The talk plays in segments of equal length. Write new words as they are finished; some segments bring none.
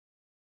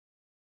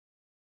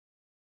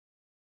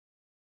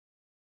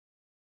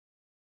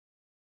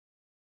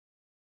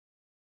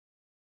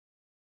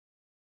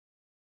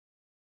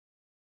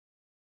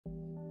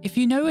If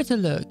you know where to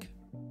look,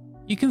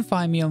 you can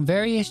find me on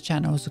various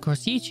channels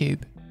across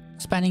YouTube,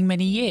 spanning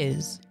many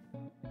years.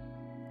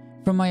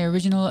 From my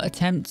original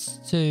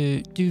attempts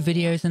to do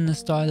videos in the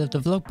style of the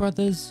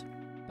Vlogbrothers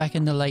back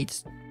in the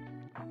late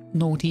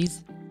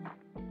noughties,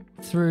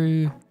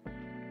 through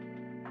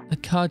the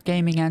card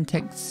gaming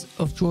antics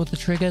of Draw the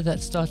Trigger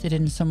that started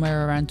in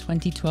somewhere around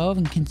 2012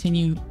 and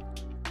continue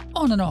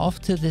on and off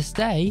to this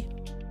day,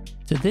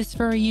 to this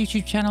very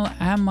YouTube channel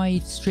and my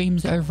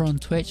streams over on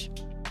Twitch.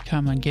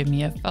 Come and give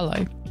me a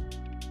follow.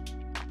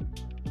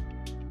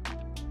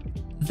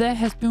 There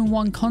has been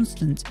one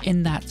constant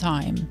in that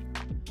time,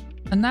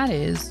 and that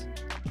is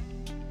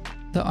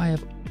that I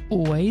have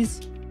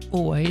always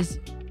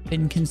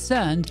been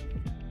concerned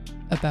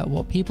about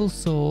what people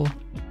saw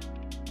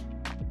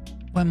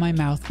when my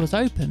mouth was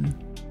open.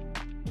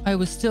 I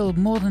was still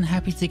more than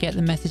happy to get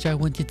the message I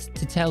wanted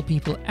to tell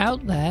people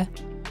out there,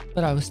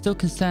 but I was still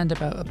concerned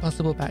about a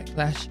possible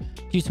backlash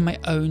due to my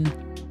own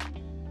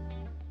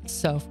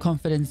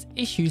self-confidence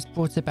issues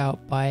brought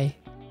about by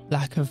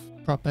lack of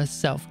proper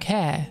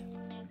self-care.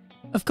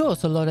 Of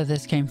course, a lot of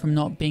this came from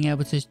not being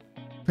able to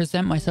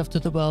present myself to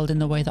the world in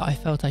the way that I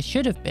felt I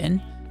should have been,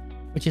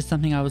 which is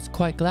something I was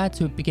quite glad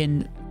to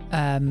begin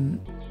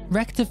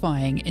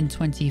rectifying in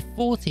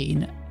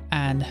 2014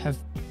 and have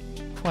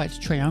quite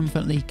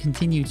triumphantly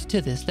continued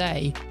to this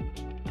day.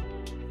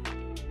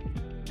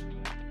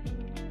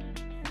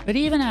 But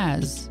even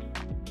as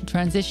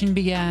transition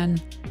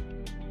began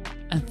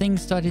and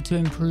things started to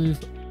improve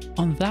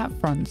on that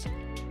front,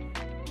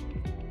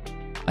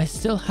 I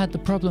still had the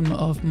problem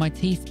of my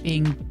teeth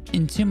being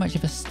in too much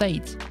of a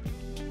state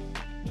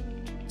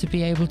to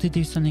be able to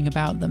do something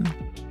about them.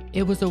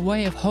 It was a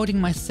way of holding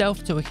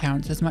myself to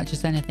account as much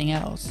as anything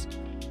else,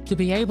 to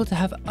be able to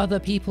have other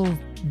people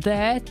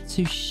there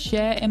to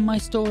share in my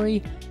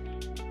story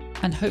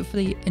and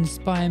hopefully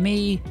inspire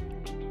me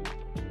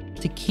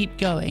to keep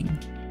going.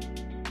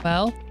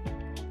 Well,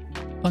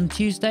 on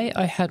Tuesday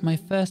I had my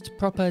first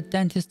proper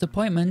dentist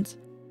appointment,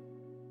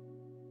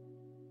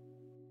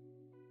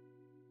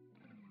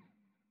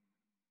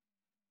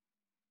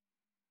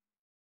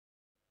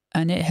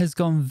 and it has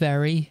gone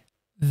very,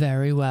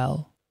 very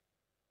well.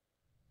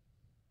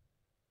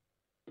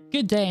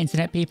 Good day,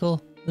 internet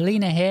people.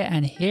 Lena here,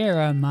 and here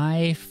are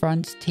my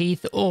front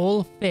teeth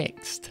all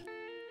fixed.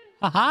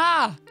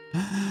 Haha!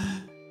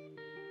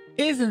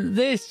 Isn't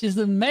this just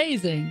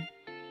amazing?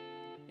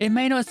 It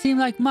may not seem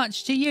like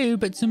much to you,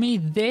 but to me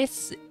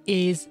this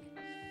is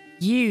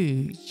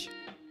huge.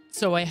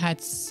 So I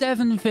had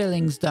 7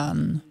 fillings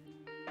done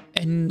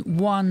in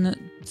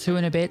 1 2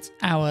 and a bit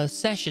hour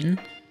session,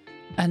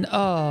 and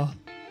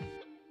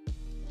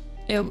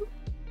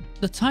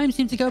the time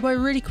seemed to go by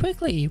really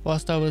quickly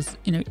whilst I was,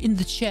 in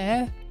the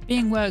chair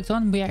being worked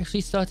on. We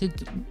actually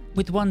started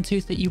with one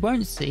tooth that you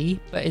won't see,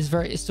 but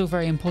it's still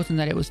very important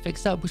that it was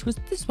fixed up, which was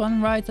this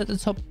one right at the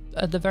top,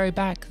 at the very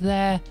back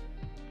there.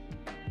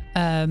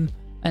 And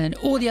then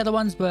all the other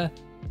ones were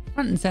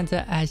front and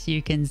center, as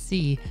you can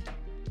see.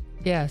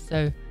 Yeah,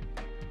 so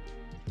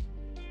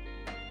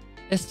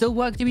there's still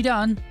work to be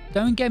done.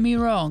 Don't get me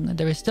wrong.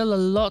 There is still a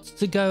lot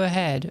to go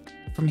ahead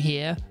from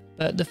here.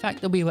 But the fact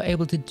that we were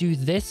able to do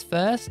this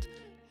first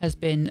has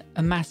been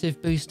a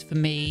massive boost for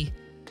me.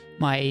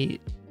 My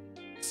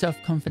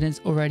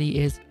self-confidence already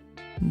is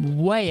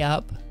way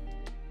up,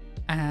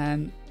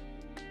 and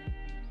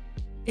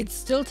it's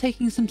still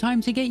taking some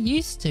time to get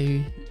used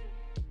to.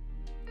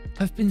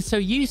 I've been so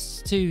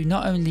used to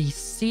not only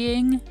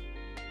seeing,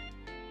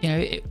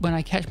 when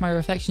I catch my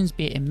reflections,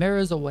 be it in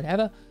mirrors or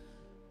whatever,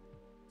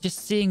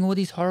 just seeing all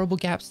these horrible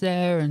gaps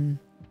there and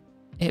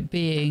it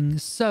being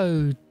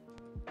so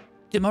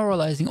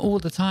demoralizing all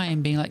the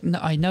time, being like, no,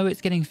 I know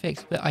it's getting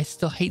fixed, but I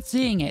still hate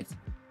seeing it.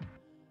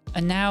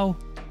 And now,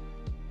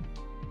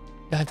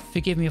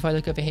 forgive me if I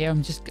look over here,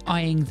 I'm just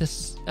eyeing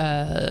this,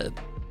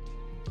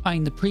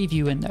 eyeing the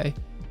preview window.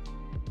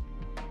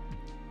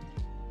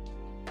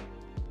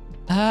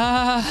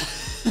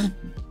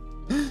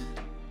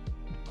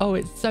 Oh,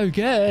 it's so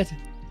good.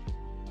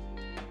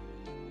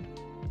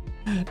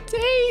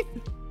 Teeth!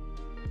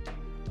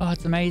 Oh,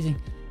 it's amazing.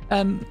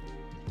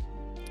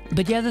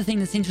 But the other thing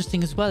that's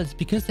interesting as well is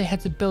because they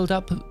had to build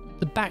up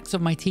the backs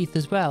of my teeth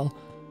as well.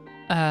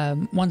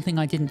 One thing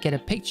I didn't get a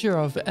picture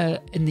of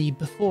in the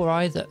before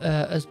either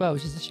as well,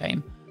 which is a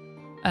shame.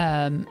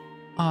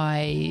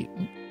 I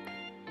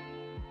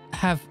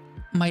have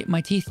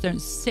my teeth don't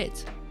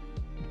sit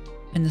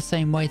in the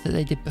same way that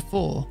they did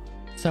before,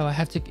 so I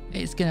have to.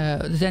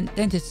 The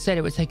dentist said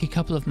it would take a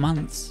couple of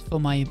months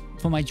for my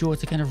jaw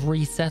to kind of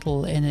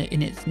resettle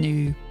in its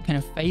new kind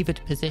of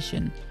favored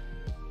position.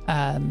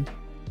 And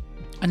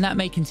that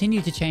may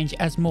continue to change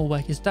as more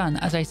work is done.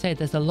 As I said,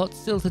 there's a lot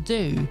still to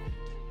do.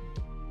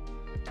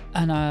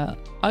 And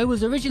I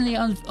was originally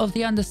of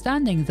the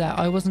understanding that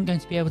I wasn't going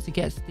to be able to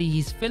get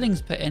these fillings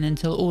put in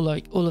until all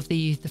of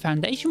the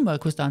foundation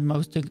work was done. I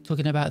was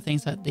talking about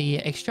things like the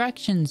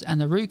extractions and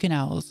the root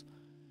canals.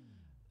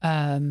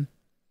 But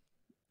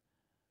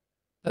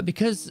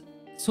because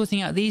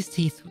sorting out these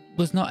teeth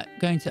was not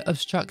going to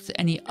obstruct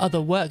any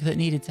other work that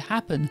needed to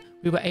happen.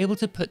 We were able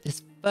to put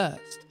this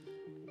first.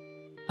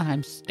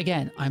 And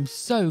I'm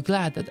so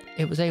glad that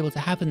it was able to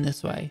happen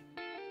this way.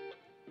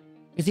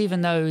 Because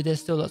even though there's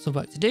still lots of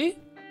work to do,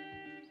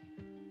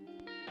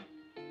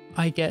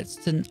 I get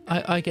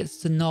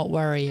to not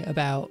worry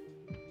about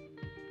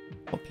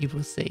what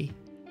people see.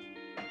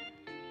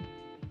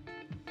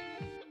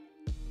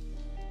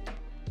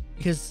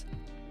 Because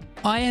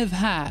I have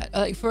had,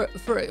 like, for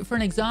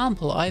an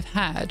example, I've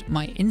had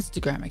my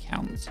Instagram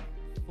account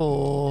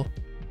for,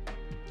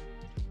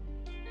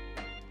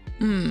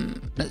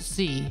 let's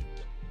see,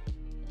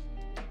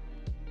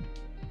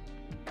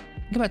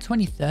 I think about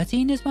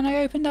 2013 is when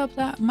I opened up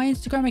my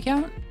Instagram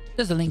account.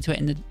 There's a link to it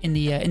in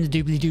the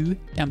doobly-doo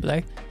down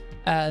below.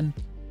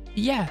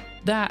 Yeah,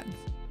 that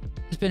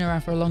has been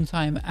around for a long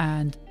time,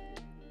 and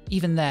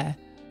even there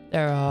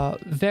are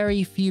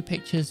very few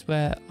pictures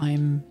where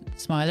I'm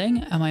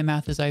smiling and my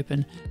mouth is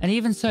open. And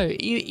even so,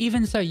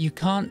 you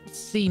can't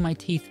see my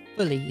teeth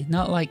fully,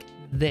 not like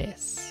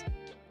this,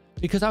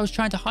 because I was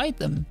trying to hide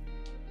them.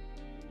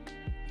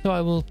 So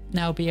I will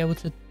now be able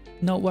to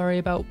not worry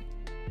about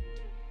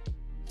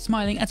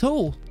smiling at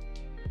all.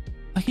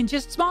 I can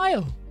just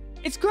smile.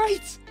 It's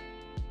great.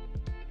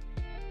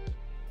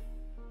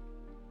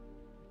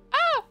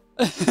 Ah!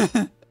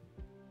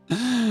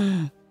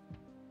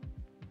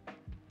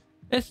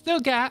 There's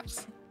still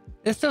gaps.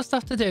 There's still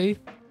stuff to do.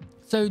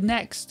 So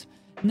next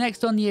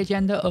on the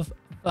agenda of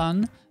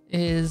fun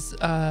is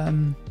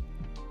June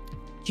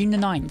the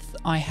 9th.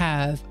 I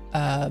have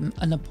I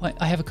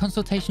have a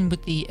consultation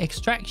with the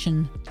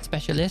extraction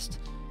specialist.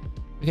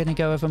 We're going to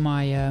go over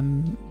my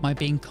my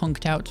being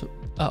conked out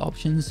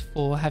options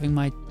for having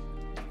my.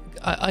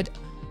 The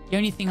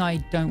only thing I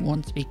don't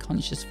want to be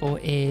conscious for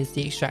is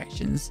the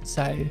extractions.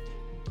 So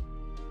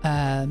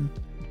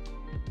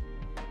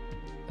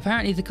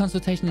apparently the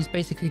consultation is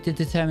basically to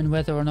determine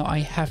whether or not I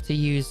have to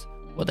use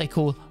what they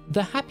call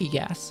the happy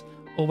gas,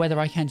 or whether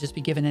I can just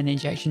be given an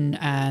injection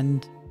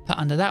and put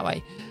under that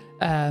way.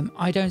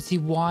 I don't see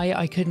why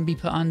I couldn't be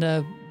put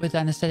under with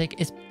anesthetic.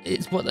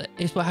 It's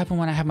what happened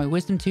when I had my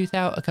wisdom tooth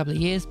out a couple of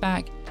years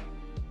back.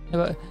 It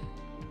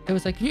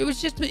was like, it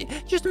was just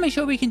to make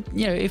sure we can,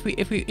 you know, if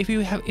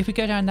we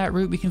go down that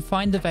route, we can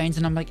find the veins.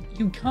 And I'm like,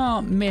 you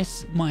can't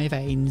miss my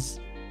veins.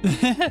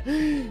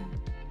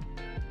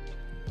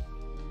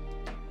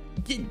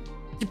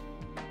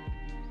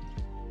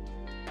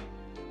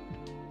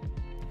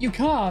 You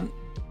can't.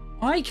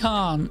 I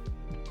can't.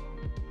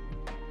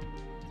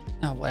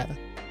 Oh, whatever.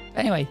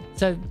 Anyway,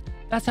 so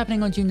that's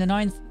happening on June the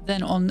 9th.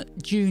 Then on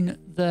June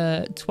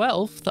the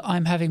 12th,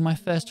 I'm having my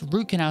first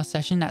root canal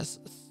session. That's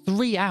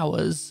 3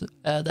 hours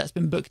that's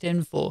been booked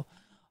in for.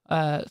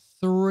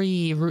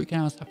 3 root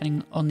canals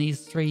happening on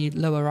these 3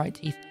 lower right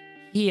teeth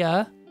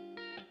here.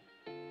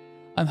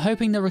 I'm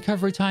hoping the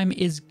recovery time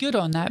is good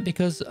on that,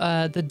 because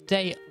the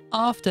day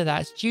after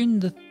that, June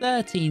the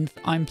 13th,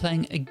 I'm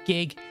playing a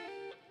gig.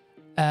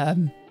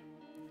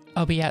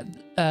 I'll be at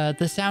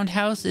the Sound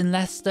House in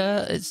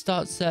Leicester. It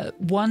starts at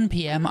 1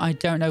 PM. I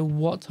don't know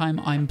what time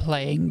I'm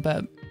playing,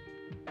 but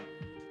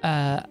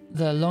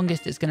the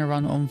longest it's going to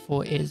run on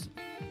for is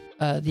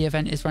the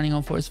event is running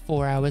on for is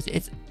 4 hours.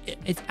 It's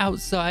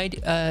outside,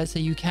 so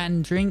you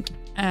can drink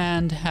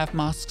and have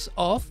masks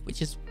off,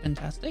 which is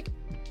fantastic.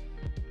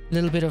 A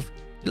little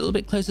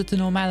bit closer to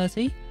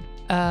normality.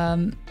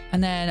 And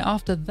then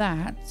after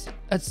that,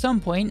 at some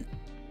point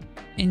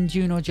in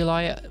June or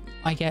July,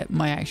 I get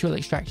my actual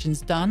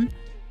extractions done.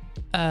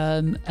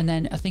 And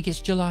then I think it's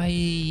July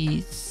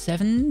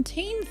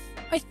 17th,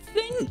 I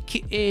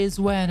think, is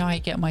when I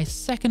get my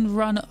second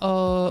run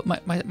of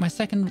my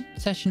second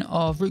session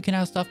of root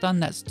canal stuff done.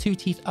 That's 2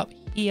 teeth up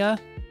here.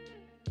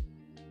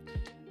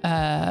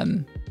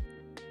 And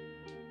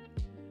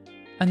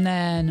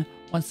then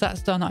once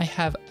that's done, I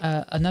have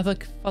another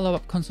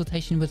follow-up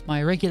consultation with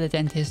my regular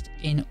dentist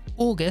in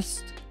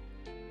August.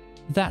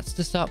 That's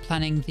to start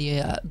planning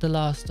the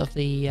last of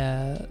the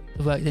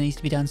work that needs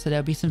to be done. So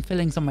there'll be some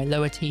fillings on my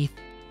lower teeth,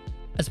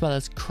 as well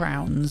as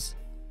crowns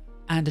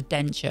and a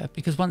denture.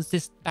 Because once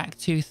this back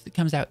tooth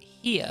comes out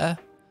here,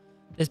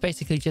 there's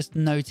basically just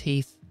no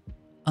teeth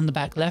on the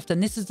back left,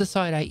 and this is the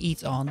side I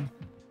eat on.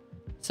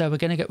 So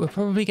we're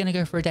probably gonna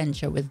go for a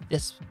denture with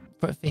this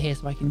for here,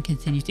 so I can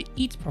continue to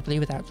eat properly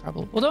without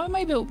trouble. Although I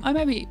may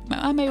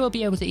well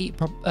be able to eat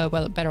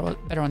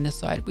better on this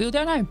side. We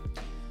don't know.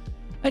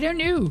 I don't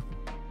know.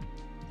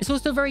 It's all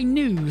still very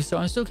new, so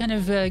I'm still kind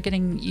of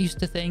getting used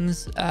to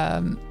things.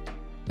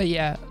 But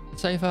yeah,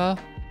 so far,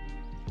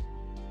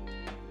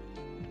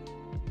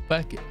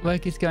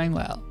 work is going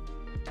well.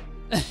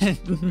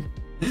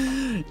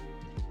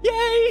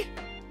 Yay!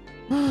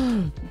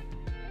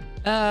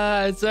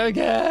 It's so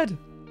good.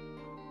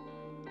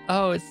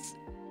 Oh,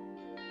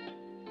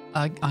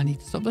 I need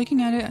to stop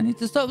looking at it. I need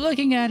to stop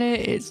looking at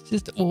it. It's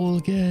just all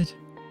good.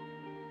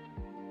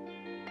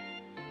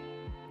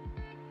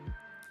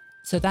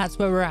 So that's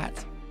where we're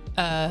at.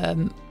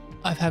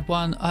 I've had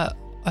one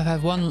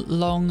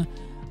long.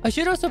 I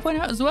should also point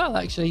out as well,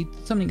 actually,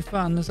 something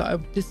fun is that I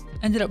just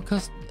ended up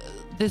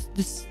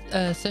this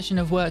session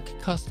of work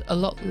cost a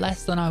lot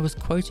less than I was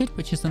quoted,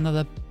 which is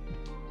another.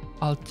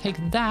 I'll take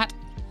that.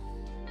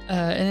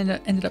 And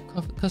it ended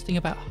up costing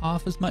about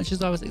half as much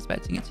as I was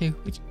expecting it to,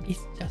 which is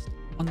just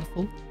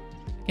wonderful.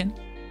 Again,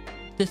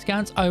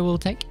 discounts I will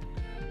take.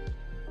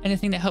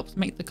 Anything that helps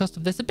make the cost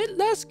of this a bit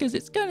less, because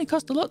it's going to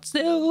cost a lot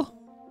still.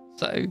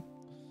 So,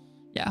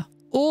 yeah,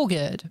 all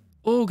good.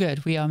 All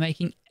good. We are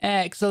making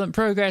excellent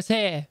progress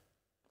here.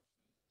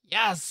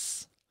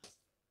 Yes!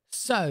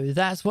 So,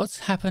 that's what's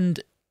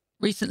happened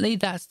recently.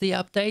 That's the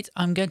update.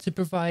 I'm going to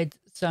provide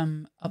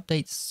some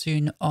updates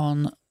soon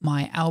on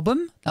my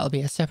album. That'll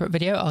be a separate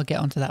video. I'll get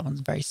onto that one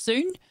very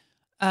soon.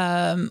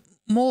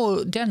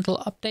 More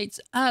gentle updates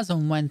as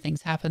and when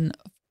things happen,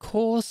 of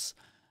course.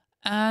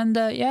 And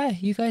yeah,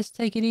 you guys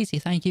take it easy.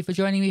 Thank you for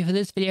joining me for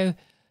this video.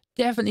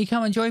 Definitely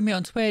come and join me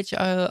on Twitch.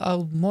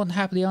 I'll more than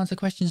happily answer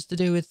questions to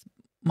do with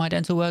my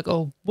dental work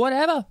or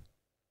whatever.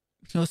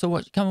 You can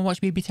also come and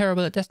watch me be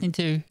terrible at Destiny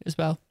 2 as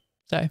well.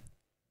 So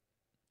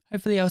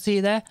hopefully I'll see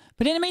you there.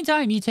 But in the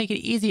meantime, you take it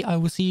easy. I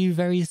will see you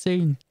very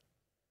soon.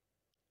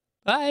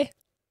 Bye.